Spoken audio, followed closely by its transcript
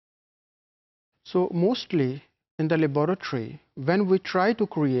So mostly in the laboratory, when we try to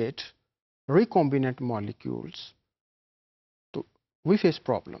create recombinant molecules, we face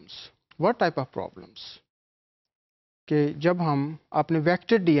problems. What type of problems? कि जब हम अपने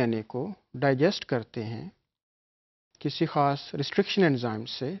vector DNA को digest करते हैं किसी खास रिस्ट्रिक्शन एंजाइम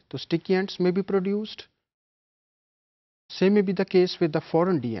से, तो sticky ends may be produced. Same may be the case with the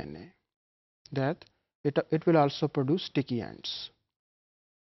foreign DNA, that it will also produce sticky ends.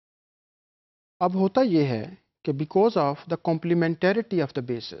 अब होता यह है कि because of the complementarity of the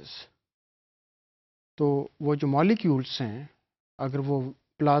bases, तो वो जो मॉलिक्यूल्स हैं, अगर वो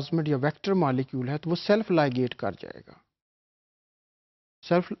प्लाज्मिड या वेक्टर मॉलिक्यूल है तो वो सेल्फ लाइगेट कर जाएगा.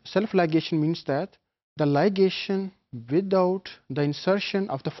 Self ligation means that the ligation without the insertion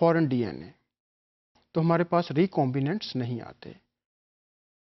of the foreign DNA. तो हमारे पास recombinants नहीं आते,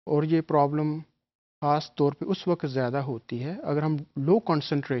 और ये प्रॉब्लम खास तौर पे उस वक्त ज़्यादा होती है अगर हम लो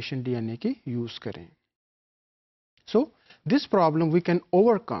कंसंट्रेशन DNA की यूज़ करें. So this problem we can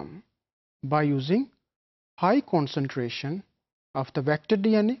overcome by using high concentration of the vector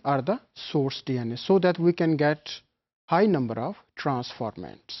DNA or the source DNA, so that we can get high number of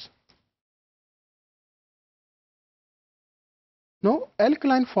transformants. Now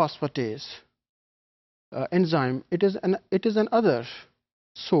alkaline phosphatase enzyme, it is another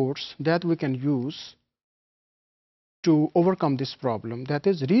source that we can use to overcome this problem, that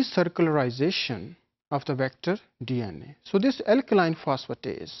is recircularization of the vector DNA. So this alkaline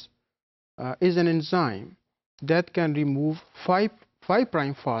phosphatase is an enzyme that can remove 5'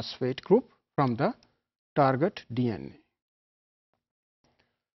 phosphate group from the target DNA.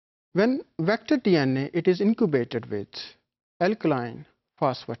 When vector DNA it is incubated with alkaline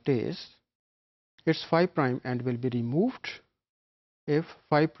phosphatase, its 5' end will be removed. If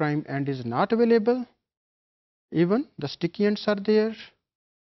 5' end is not available, even the sticky ends are there,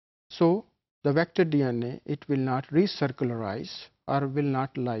 so the vector DNA it will not recircularize or will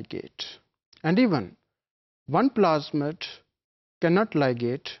not ligate. And even one plasmid cannot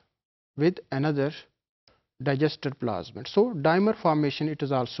ligate with another digested plasmid. So dimer formation it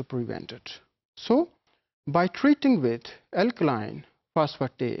is also prevented. So by treating with alkaline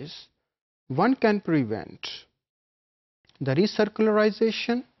phosphatase, one can prevent the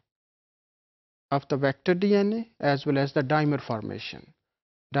recircularization of the vector DNA as well as the dimer formation.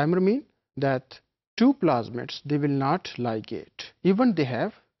 Dimer means that two plasmids they will not ligate, even they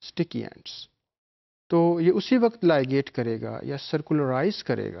have sticky ends. तो ये उसी वक्त ligate करेगा या सर्कुलराइज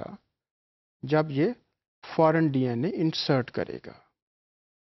करेगा जब ये foreign DNA insert करेगा,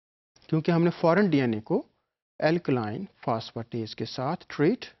 क्योंकि हमने फॉरेन डीएनए को एल्कलाइन फॉस्फेटेज के साथ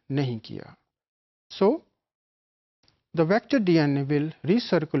ट्रीट नहीं किया. So the vector DNA will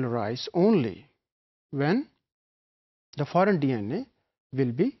recircularize only when the foreign DNA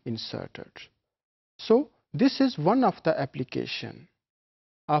will be inserted. So this is one of the application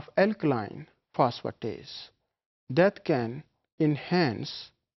of alkaline phosphatase that can enhance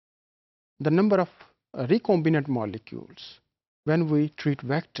the number of recombinant molecules when we treat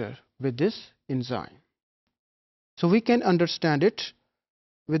vector with this enzyme. So we can understand it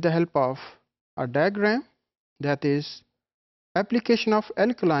with the help of a diagram, that is application of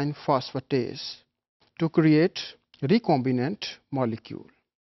alkaline phosphatase to create recombinant molecule.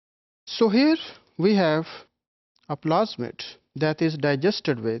 So here we have a plasmid that is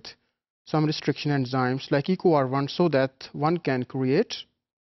digested with some restriction enzymes like EcoR1, so that one can create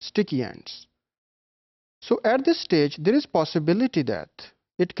sticky ends. So at this stage there is possibility that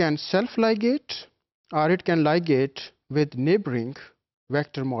it can self-ligate or it can ligate with neighboring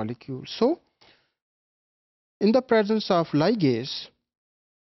vector molecule. So in the presence of ligase,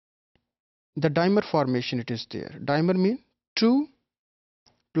 the dimer formation it is there. Dimer means two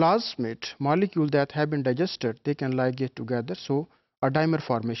plasmid molecule that have been digested, they can ligate together, so a dimer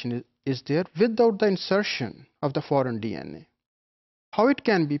formation is there without the insertion of the foreign DNA. How it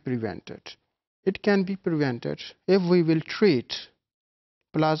can be prevented? It can be prevented if we will treat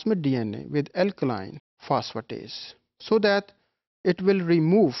plasmid DNA with alkaline phosphatase, so that it will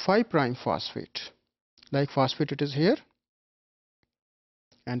remove 5' phosphate, like phosphate it is here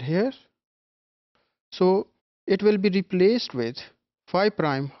and here. So it will be replaced with 5'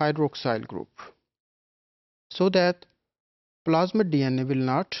 hydroxyl group, so that plasmid DNA will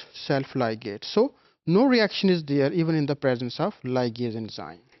not self-ligate. So no reaction is there even in the presence of ligase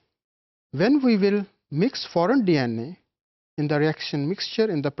enzyme. When we will mix foreign DNA in the reaction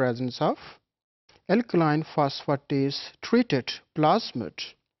mixture in the presence of alkaline phosphatase treated plasmid,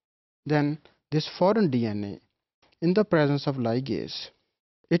 then this foreign DNA in the presence of ligase,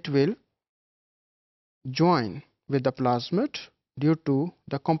 it will join with the plasmid due to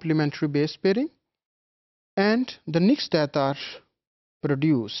the complementary base pairing, and the nicks that are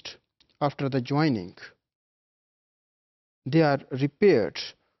produced after the joining, they are repaired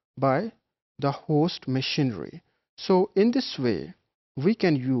by the host machinery. So in this way, we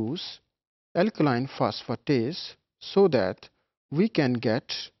can use alkaline phosphatase so that we can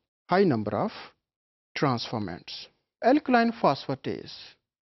get high number of transformants. Alkaline phosphatase,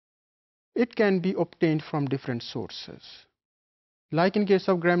 it can be obtained from different sources. Like in case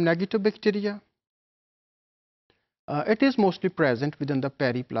of gram-negative bacteria, it is mostly present within the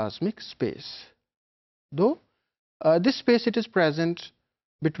periplasmic space. Though this space, it is present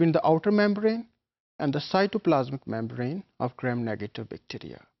between the outer membrane and the cytoplasmic membrane of gram-negative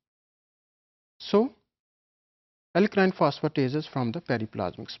bacteria. So alkaline phosphatases from the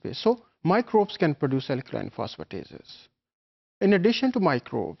periplasmic space. So microbes can produce alkaline phosphatases. In addition to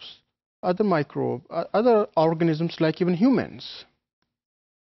microbes, other organisms like even humans,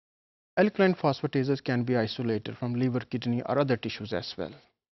 alkaline phosphatases can be isolated from liver, kidney or other tissues as well.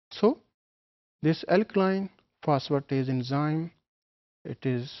 So this alkaline phosphatase enzyme, it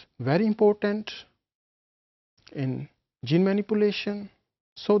is very important in gene manipulation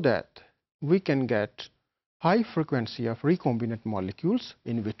so that we can get high frequency of recombinant molecules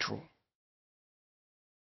in vitro.